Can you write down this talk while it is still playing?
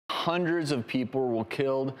hundreds of people were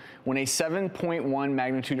killed when a 7.1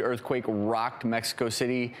 magnitude earthquake rocked Mexico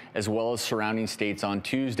City as well as surrounding states on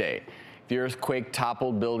Tuesday. The earthquake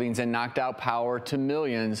toppled buildings and knocked out power to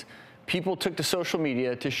millions. People took to social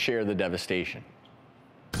media to share the devastation.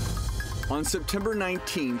 On September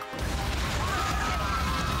 19th,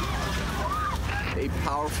 a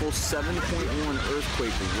powerful 7.1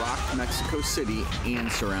 earthquake rocked Mexico City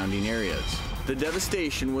and surrounding areas. The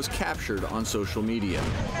devastation was captured on social media.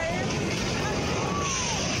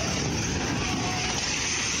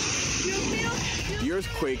 The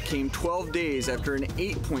earthquake came 12 days after an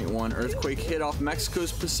 8.1 earthquake hit off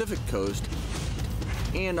Mexico's Pacific coast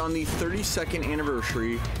and on the 32nd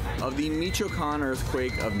anniversary of the Michoacan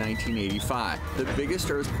earthquake of 1985, the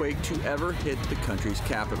biggest earthquake to ever hit the country's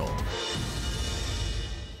capital.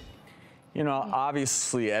 You know,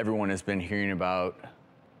 obviously everyone has been hearing about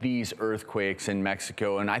these earthquakes in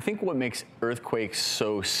Mexico, and I think what makes earthquakes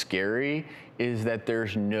so scary is that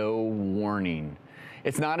there's no warning.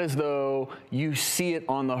 It's not as though you see it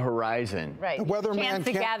on the horizon. Right. The weatherman can't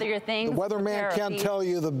gather your things. The weatherman can't tell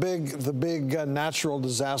you the big natural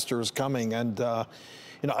disaster is coming. And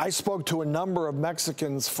you know, I spoke to a number of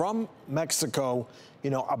Mexicans from Mexico, you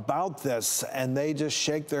know, about this, and they just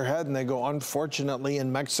shake their head and they go, unfortunately,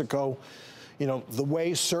 in Mexico, you know, the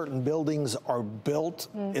way certain buildings are built,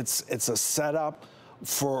 it's a setup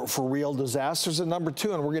for real disasters. And number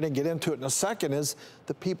two, and we're going to get into it in a second, is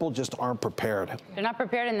the people just aren't prepared. They're not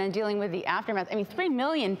prepared, and then dealing with the aftermath. I mean, 3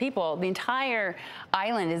 million people, the entire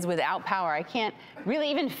island is without power. I can't really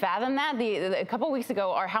even fathom that. A couple of weeks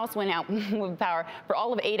ago, our house went out with power for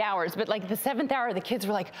all of 8 hours, but like the 7th hour, the kids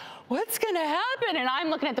were like, what's going to happen? And I'm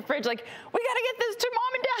looking at the fridge like, we got to get this to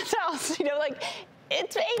mom and dad's house. You know, like,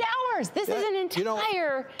 it's 8 hours. This is an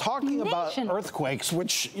entire talking nation. About earthquakes,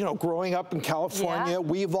 which, you know, growing up in California,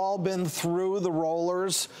 we've all been through the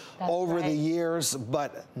rollers over the years,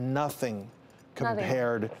 but nothing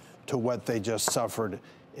compared to what they just suffered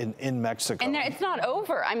in Mexico. And it's not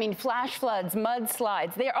over. I mean, flash floods,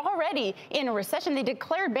 mudslides, they're already in a recession. They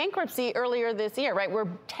declared bankruptcy earlier this year, right? We're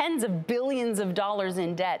tens of billions of dollars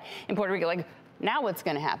in debt in Puerto Rico. Like, now what's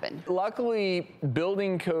going to happen? Luckily,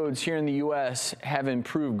 building codes here in the U.S. have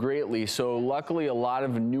improved greatly. So luckily, a lot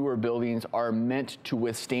of newer buildings are meant to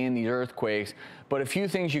withstand these earthquakes. But a few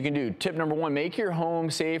things you can do. Tip number one, make your home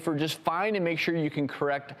safe, or just find and make sure you can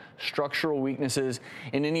correct structural weaknesses.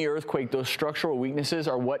 In any earthquake, those structural weaknesses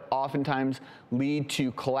are what oftentimes lead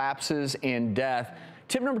to collapses and death.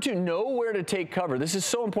 Tip number two, know where to take cover. This is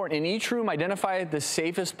so important. In each room, identify the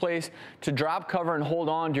safest place to drop cover and hold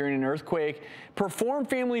on during an earthquake. Perform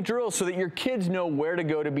family drills so that your kids know where to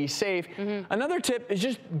go to be safe. Another tip is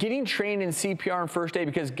just getting trained in CPR and first aid,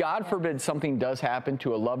 because God forbid something does happen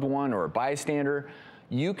to a loved one or a bystander.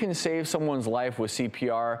 You can save someone's life with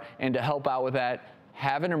CPR, and to help out with that,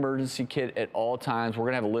 have an emergency kit at all times. We're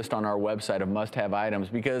gonna have a list on our website of must-have items,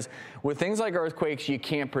 because with things like earthquakes, you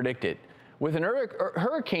can't predict it. With an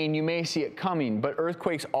hurricane, you may see it coming, but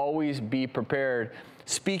earthquakes, always be prepared.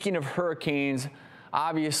 Speaking of hurricanes,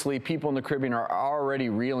 obviously people in the Caribbean are already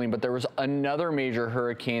reeling, but there was another major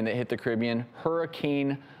hurricane that hit the Caribbean,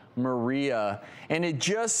 Hurricane Maria. And it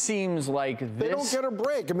just seems like they don't get a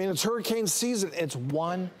break. I mean, it's hurricane season. It's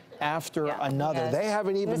one after another. They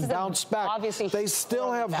haven't even bounced back. They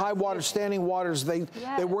still have high water, standing waters. They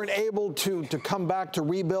weren't able to come back to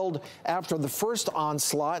rebuild after the first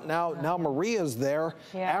onslaught. Now Maria's there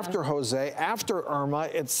after Jose, after Irma.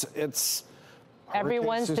 It's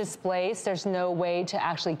everyone's displaced. There's no way to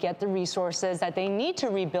actually get the resources that they need to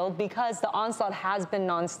rebuild, because the onslaught has been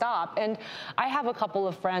nonstop. And I have a couple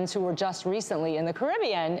of friends who were just recently in the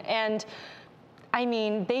Caribbean, and I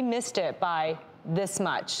mean, they missed it by this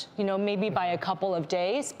much, you know, maybe by a couple of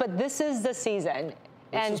days, but this is the season.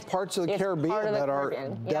 This is parts of the Caribbean that are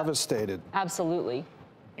devastated. Absolutely.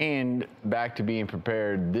 And back to being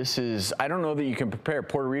prepared, this is, I don't know that you can prepare.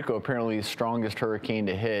 Puerto Rico, apparently the strongest hurricane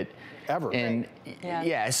to hit ever. And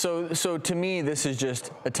so to me, this is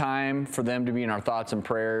just a time for them to be in our thoughts and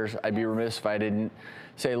prayers. I'd be remiss if I didn't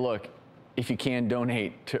say, look, if you can,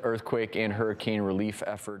 donate to earthquake and hurricane relief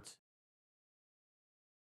efforts.